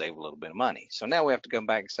trying to save a little bit of money. So now we have to come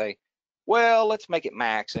back and say, well, let's make it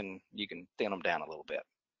max, and you can thin them down a little bit.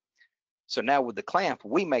 So now with the clamp,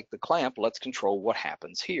 we make the clamp, let's control what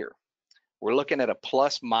happens here. We're looking at a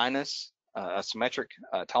plus minus a symmetric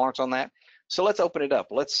tolerance on that. So let's open it up.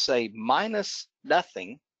 Let's say minus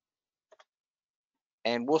nothing,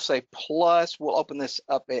 and we'll say plus, we'll open this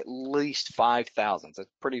up at least 5,000. That's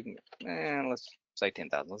pretty, let's say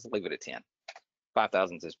 10,000. Let's leave it at 10.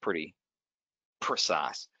 5,000 is pretty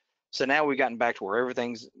precise. So now we've gotten back to where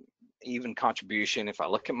everything's even contribution. If I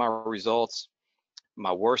look at my results,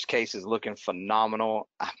 my worst case is looking phenomenal.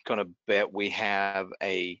 I'm gonna bet we have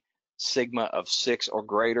a sigma of 6 or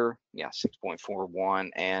greater. Yeah, 6.41,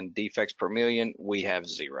 and defects per million, we have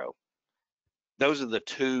 0. Those are the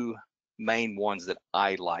two main ones that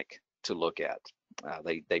I like to look at.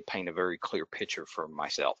 They paint a very clear picture for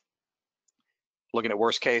myself. Looking at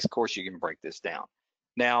worst case, of course, you can break this down.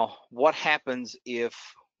 Now, what happens if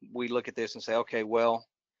we look at this and say, okay, well,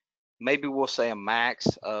 maybe we'll say a max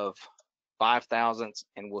of 5 thousandths,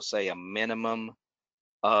 and we'll say a minimum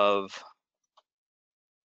of,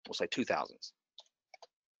 we'll say 2 thousandths.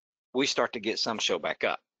 We start to get some show back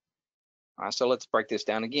up. All right, so let's break this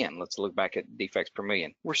down again. Let's look back at defects per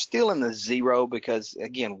million. We're still in the 0 because,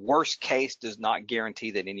 again, worst case does not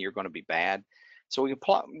guarantee that any are going to be bad. So we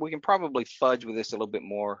can probably fudge with this a little bit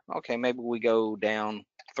more. Okay, maybe we go down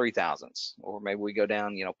 3 thousandths, or maybe we go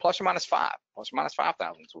down, plus or minus 5. Plus or minus 5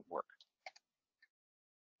 thousandths would work.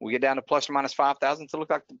 We get down to plus or minus 5 thousandths to look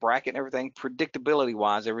like the bracket and everything. Predictability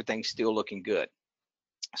wise, everything's still looking good.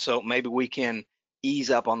 So maybe we can ease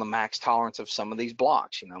up on the max tolerance of some of these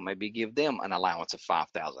blocks, maybe give them an allowance of 5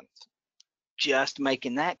 thousandths. Just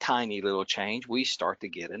making that tiny little change, we start to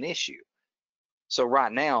get an issue. So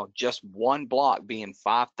right now, just one block being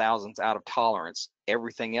 5 thousandths out of tolerance,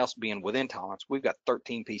 everything else being within tolerance, we've got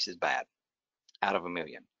 13 pieces bad out of 1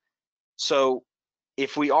 million. So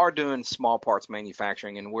if we are doing small parts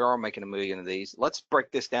manufacturing and we are making 1 million of these, let's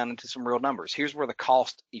break this down into some real numbers. Here's where the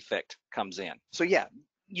cost effect comes in. So yeah,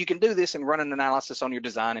 you can do this and run an analysis on your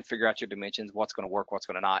design and figure out your dimensions, what's going to work, what's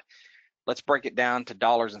going to not. Let's break it down to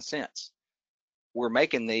dollars and cents. We're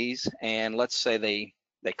making these, and let's say they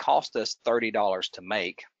cost us $30 to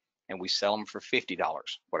make, and we sell them for $50,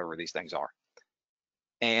 whatever these things are.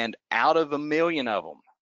 And out of 1 million of them,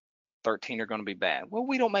 13 are going to be bad. Well,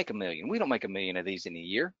 we don't make 1 million. We don't make 1 million of these in a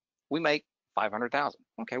year. We make 500,000.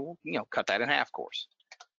 Okay, well, cut that in half, of course.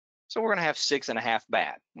 So we're going to have 6.5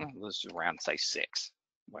 bad. Let's just round and say 6.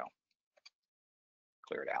 Well,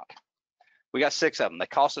 clear it out. We got 6 of them. They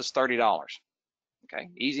cost us $30. Okay,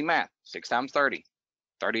 easy math. 6 times 30.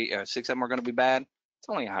 6 of them are going to be bad. It's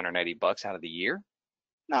only 180 bucks out of the year.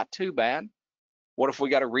 Not too bad. What if we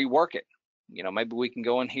got to rework it? Maybe we can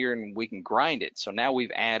go in here and we can grind it. So now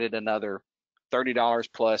we've added another $30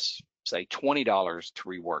 plus, say, $20 to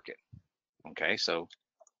rework it. Okay, so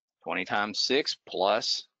 20 times 6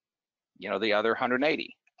 plus, the other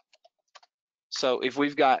 180. So if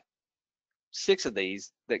we've got 6 of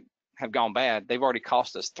these that have gone bad, they've already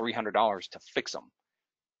cost us $300 to fix them.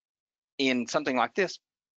 In something like this,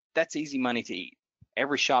 that's easy money to eat.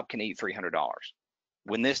 Every shop can eat $300.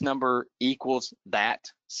 When this number equals that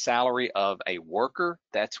salary of a worker,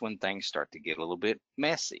 that's when things start to get a little bit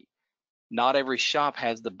messy. Not every shop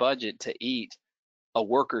has the budget to eat a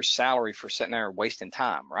worker's salary for sitting there wasting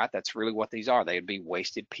time, right? That's really what these are. They'd be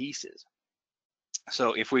wasted pieces.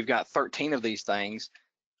 So if we've got 13 of these things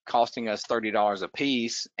costing us $30 a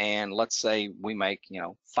piece, and let's say we make,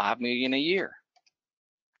 $5 million a year,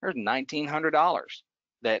 there's $1,900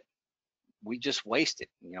 that we just wasted.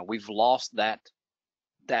 We've lost that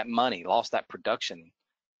money, lost that production,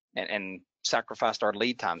 and sacrificed our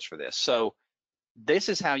lead times for this. So this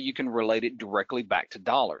is how you can relate it directly back to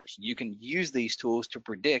dollars. You can use these tools to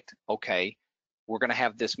predict, okay, we're going to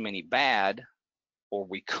have this many bad, or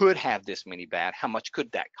we could have this many bad. How much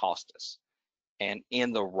could that cost us? And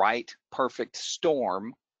in the right perfect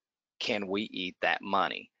storm, can we eat that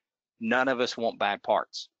money? None of us want bad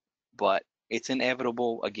parts, but it's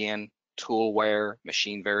inevitable. Again, tool wear,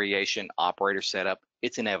 machine variation, operator setup,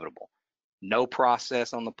 it's inevitable. No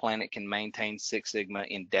process on the planet can maintain 6 sigma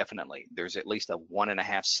indefinitely. There's at least a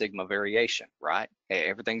 1.5 sigma variation, right?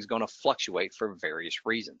 Everything's going to fluctuate for various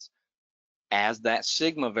reasons. As that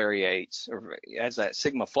sigma variates, or as that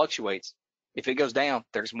sigma fluctuates, if it goes down,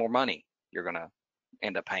 there's more money you're going to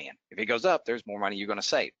end up paying. If it goes up, there's more money you're going to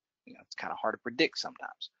save. It's kind of hard to predict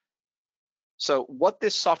sometimes. So what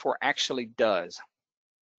this software actually does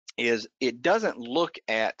is it doesn't look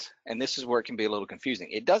at, and this is where it can be a little confusing,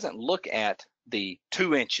 it doesn't look at the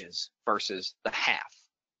 2 inches versus the half.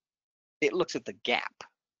 It looks at the gap.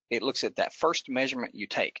 It looks at that first measurement you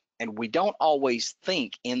take. And we don't always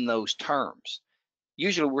think in those terms.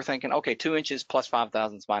 Usually we're thinking, okay, 2 inches plus 5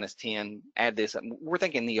 thousandths minus 10, add this up. We're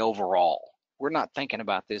thinking the overall, we're not thinking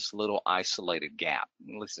about this little isolated gap.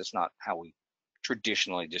 At least that's not how we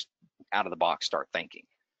traditionally just out of the box start thinking.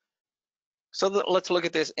 So let's look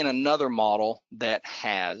at this in another model that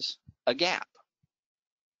has a gap.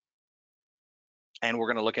 And we're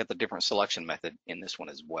going to look at the different selection method in this one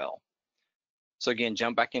as well. So again,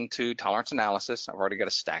 jump back into tolerance analysis. I've already got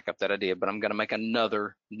a stack up that I did, but I'm going to make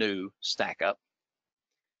another new stack up.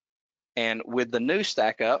 And with the new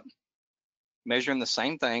stack up, measuring the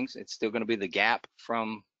same things, it's still going to be the gap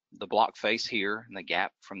from the block face here and the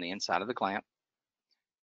gap from the inside of the clamp.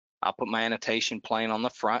 I'll put my annotation plane on the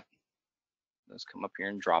front. Let's come up here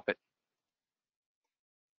and drop it.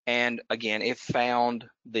 And again, it found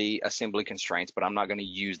the assembly constraints, but I'm not going to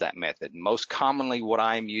use that method. Most commonly, what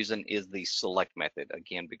I'm using is the select method,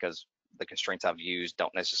 again, because the constraints I've used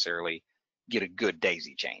don't necessarily get a good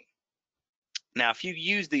daisy chain. Now, if you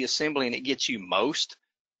use the assembly and it gets you most,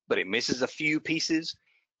 but it misses a few pieces,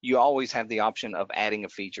 you always have the option of adding a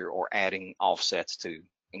feature or adding offsets to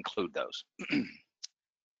include those.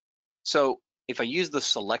 So if I use the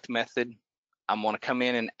select method, I'm going to come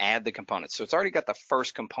in and add the components. So it's already got the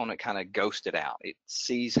first component kind of ghosted out. It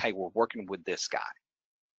sees, hey, we're working with this guy.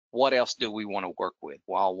 What else do we want to work with?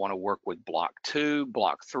 Well, I want to work with block 2,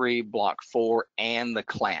 block 3, block 4, and the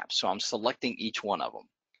clamp. So I'm selecting each one of them.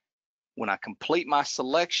 When I complete my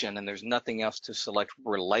selection and there's nothing else to select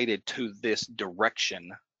related to this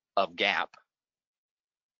direction of gap,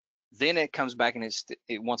 then it comes back and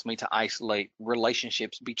it wants me to isolate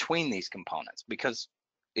relationships between these components because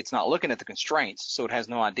it's not looking at the constraints, so it has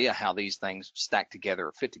no idea how these things stack together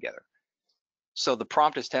or fit together. So the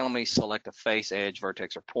prompt is telling me select a face, edge,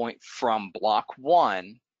 vertex, or point from block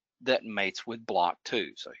 1 that mates with block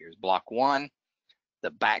 2. So here's block 1.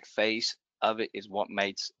 The back face of it is what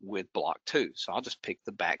mates with block 2. So I'll just pick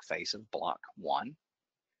the back face of block 1,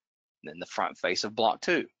 then the front face of block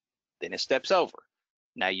 2. Then it steps over.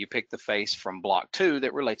 Now you pick the face from block 2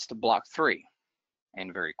 that relates to block 3.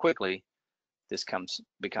 And very quickly, this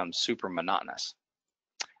becomes super monotonous.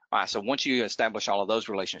 All right, so once you establish all of those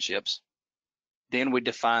relationships, then we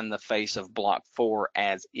define the face of block 4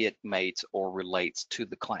 as it mates or relates to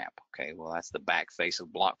the clamp. Okay, well, that's the back face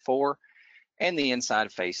of block 4 and the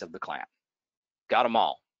inside face of the clamp. Got them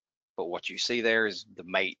all. But what you see there is the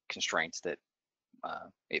mate constraints that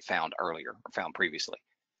it found earlier or found previously.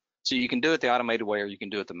 So you can do it the automated way or you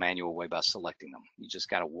can do it the manual way by selecting them. You just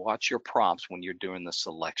got to watch your prompts when you're doing the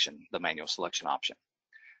selection, the manual selection option.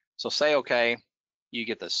 So say, okay, you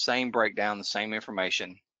get the same breakdown, the same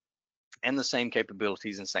information, and the same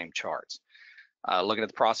capabilities and same charts. Looking at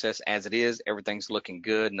the process as it is, everything's looking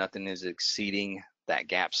good. Nothing is exceeding that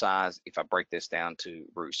gap size. If I break this down to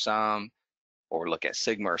root sum or look at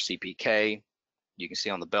sigma or CPK, you can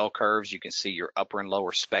see on the bell curves, you can see your upper and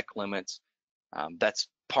lower spec limits. That's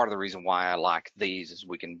part of the reason why I like these is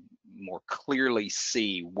we can more clearly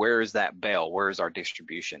see where is that bell, where is our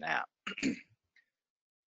distribution at.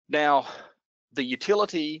 Now, the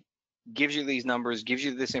utility gives you these numbers, gives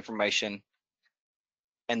you this information,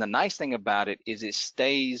 and the nice thing about it is it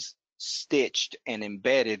stays stitched and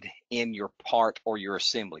embedded in your part or your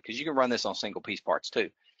assembly, because you can run this on single piece parts too,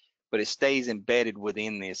 but it stays embedded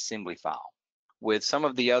within the assembly file. With some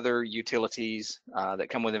of the other utilities that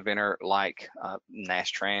come with Inventor, like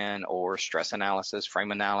Nastran or stress analysis, frame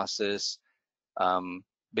analysis,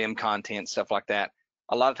 BIM content, stuff like that,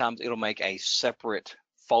 a lot of times it'll make a separate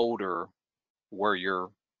folder where your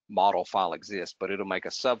model file exists, but it'll make a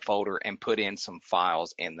subfolder and put in some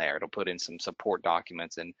files in there. It'll put in some support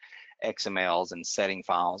documents and XMLs and setting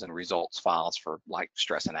files and results files for like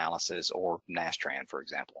stress analysis or Nastran, for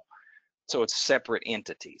example. So it's separate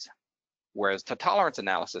entities. Whereas the tolerance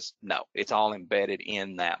analysis, no, it's all embedded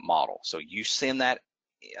in that model. So you send that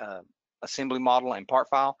assembly model and part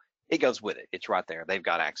file, it goes with it. It's right there. They've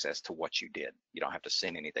got access to what you did. You don't have to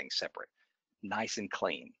send anything separate. Nice and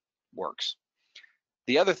clean, works.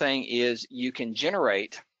 The other thing is you can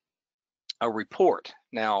generate a report.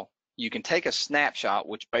 Now, you can take a snapshot,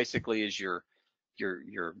 which basically is your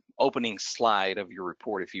opening slide of your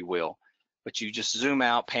report, if you will. But you just zoom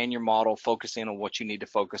out, pan your model, focus in on what you need to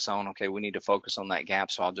focus on. Okay, we need to focus on that gap,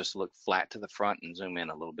 so I'll just look flat to the front and zoom in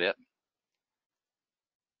a little bit.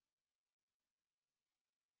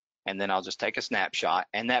 And then I'll just take a snapshot,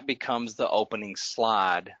 and that becomes the opening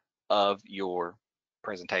slide of your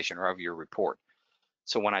presentation or of your report.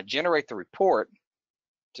 So when I generate the report,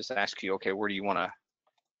 just ask you, okay, where do you want to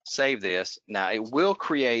save this? Now it will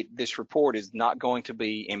create, this report is not going to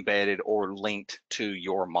be embedded or linked to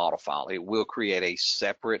your model file. It will create a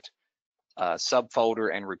separate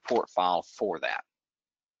subfolder and report file for that.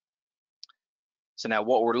 So now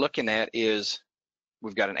what we're looking at is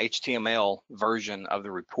we've got an HTML version of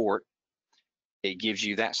the report. It gives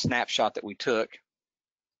you that snapshot that we took,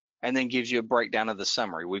 and then gives you a breakdown of the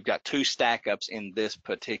summary. We've got 2 stack ups in this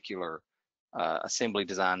particular assembly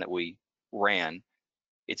design that we ran.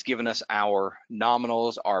 It's given us our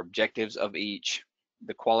nominals, our objectives of each,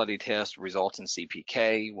 the quality test results in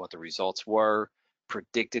CPK, what the results were,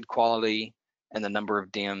 predicted quality, and the number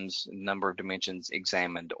of DIMs, number of dimensions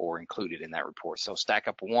examined or included in that report. So stack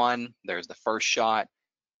up 1, there's the first shot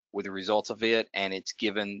with the results of it, and it's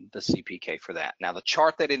given the CPK for that. Now the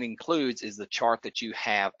chart that it includes is the chart that you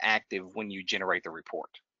have active when you generate the report.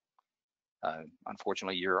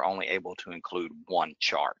 Unfortunately, you're only able to include 1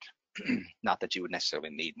 chart. Not that you would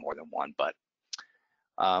necessarily need more than 1, but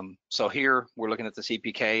so here we're looking at the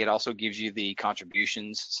CPK. It also gives you the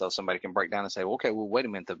contributions, so somebody can break down and say, well, okay, well, wait a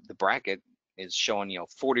minute, the bracket is showing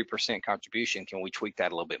 40% contribution. Can we tweak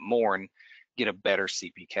that a little bit more and get a better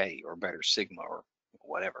CPK or better sigma or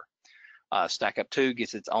whatever? Stack up 2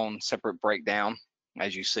 gets its own separate breakdown,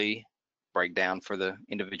 as you see, breakdown for the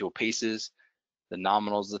individual pieces, the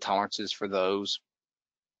nominals, the tolerances for those,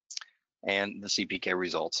 and the CPK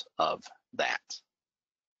results of that.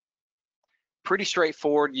 Pretty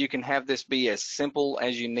straightforward. You can have this be as simple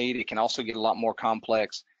as you need. It can also get a lot more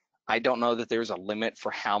complex. I don't know that there's a limit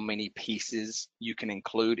for how many pieces you can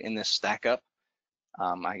include in this stack up.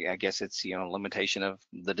 I guess it's a limitation of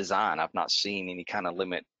the design. I've not seen any kind of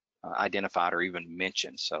limit identified or even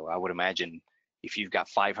mentioned. So I would imagine if you've got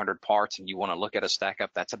 500 parts and you want to look at a stack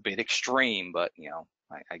up, that's a bit extreme, but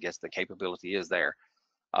I guess the capability is there.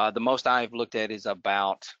 The most I've looked at is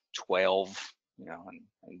about 12, and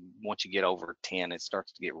once you get over 10, it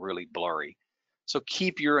starts to get really blurry. So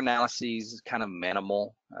keep your analyses kind of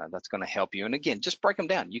minimal. That's going to help you. And again, just break them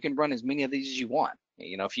down. You can run as many of these as you want.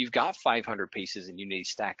 If you've got 500 pieces and you need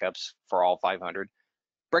stack ups for all 500,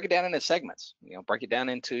 break it down into segments. Break it down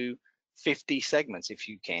into 50 segments if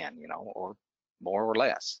you can, or more or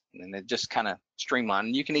less. And then it just kind of streamline.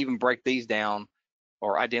 And you can even break these down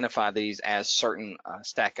or identify these as certain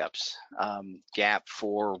stack ups. Gap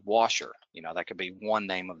for washer, that could be one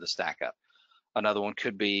name of the stack up. Another one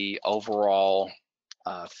could be overall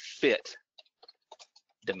fit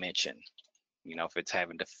dimension. If it's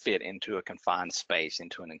having to fit into a confined space,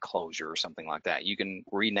 into an enclosure or something like that. You can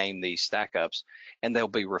rename these stack ups and they'll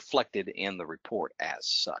be reflected in the report as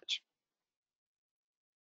such.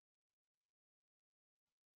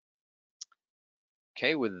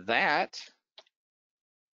 Okay, with that,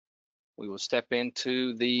 we will step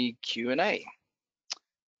into the Q&A.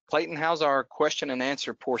 Clayton, how's our question and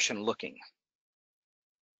answer portion looking?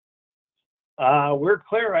 We're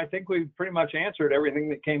clear. I think we've pretty much answered everything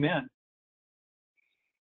that came in.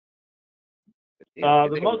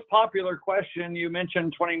 The most popular question, you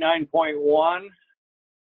mentioned 29.1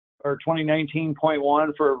 or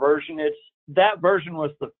 2019.1 for a version. That version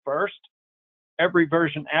was the first. Every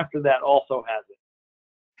version after that also has it.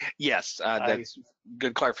 Yes, that's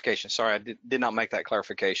good clarification. Sorry, I did not make that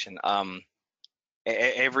clarification.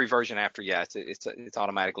 Every version after, yeah, it's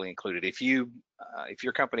automatically included. If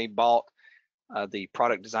your company bought the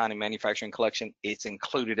product design and manufacturing collection, it's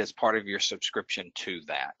included as part of your subscription to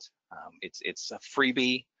that. It's a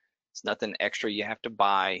freebie. It's nothing extra you have to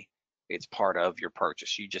buy. It's part of your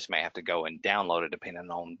purchase. You just may have to go and download it depending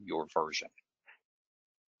on your version.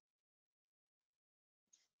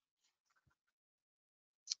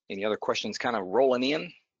 Any other questions kind of rolling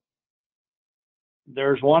in?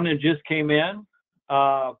 There's one that just came in.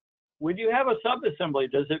 When you have a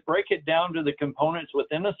subassembly, does it break it down to the components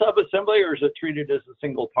within the subassembly, or is it treated as a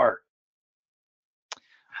single part?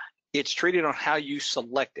 It's treated on how you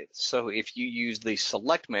select it. So if you use the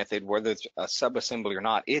select method, whether it's a subassembly or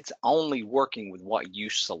not, it's only working with what you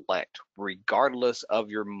select, regardless of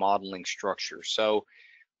your modeling structure. So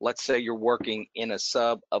let's say you're working in a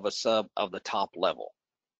sub of the top level,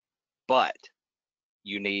 but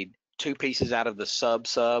you need 2 pieces out of the sub,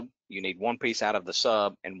 you need 1 piece out of the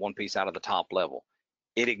sub and 1 piece out of the top level.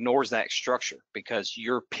 It ignores that structure because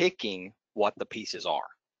you're picking what the pieces are.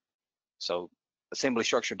 So assembly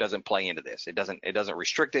structure doesn't play into this. It doesn't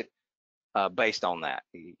restrict it based on that.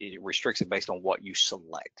 It restricts it based on what you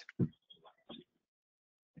select.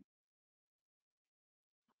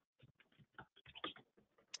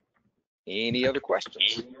 Any other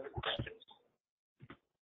questions?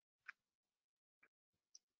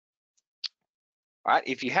 All right,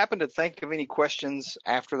 if you happen to think of any questions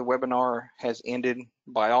after the webinar has ended,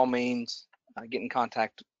 by all means, get in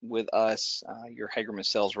contact with us. Your Hagerman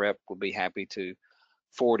sales rep will be happy to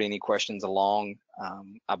forward any questions along.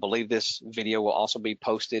 I believe this video will also be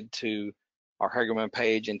posted to our Hagerman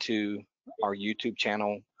page and to our YouTube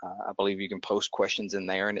channel. I believe you can post questions in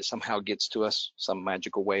there and it somehow gets to us, some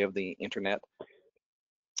magical way of the internet.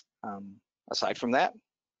 Aside from that,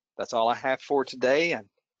 that's all I have for today. I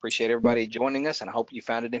appreciate everybody joining us and I hope you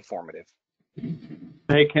found it informative.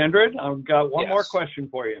 Hey, Kendra, I've got one Yes. more question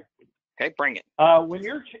for you. Okay, bring it.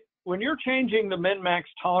 When you're changing the min-max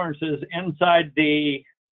tolerances inside the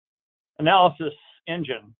analysis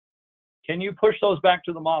engine, can you push those back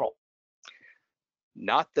to the model?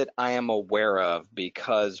 Not that I am aware of,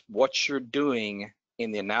 because what you're doing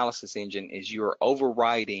in the analysis engine is you're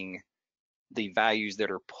overriding the values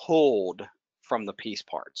that are pulled from the piece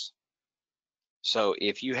parts. So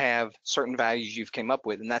if you have certain values you've come up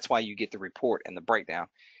with, and that's why you get the report and the breakdown,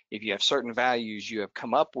 if you have certain values you have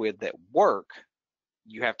come up with that work,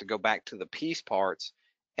 you have to go back to the piece parts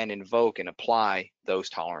and invoke and apply those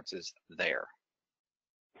tolerances there.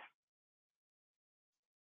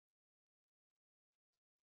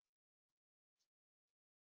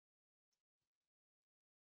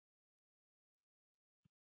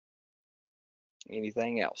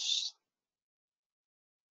 Anything else?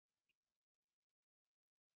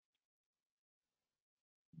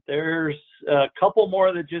 There's a couple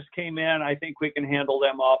more that just came in. I think we can handle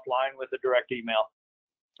them offline with a direct email.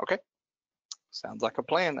 Okay. Sounds like a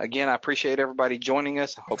plan. Again, I appreciate everybody joining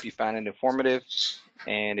us. I hope you found it informative.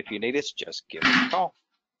 And if you need us, just give us a call.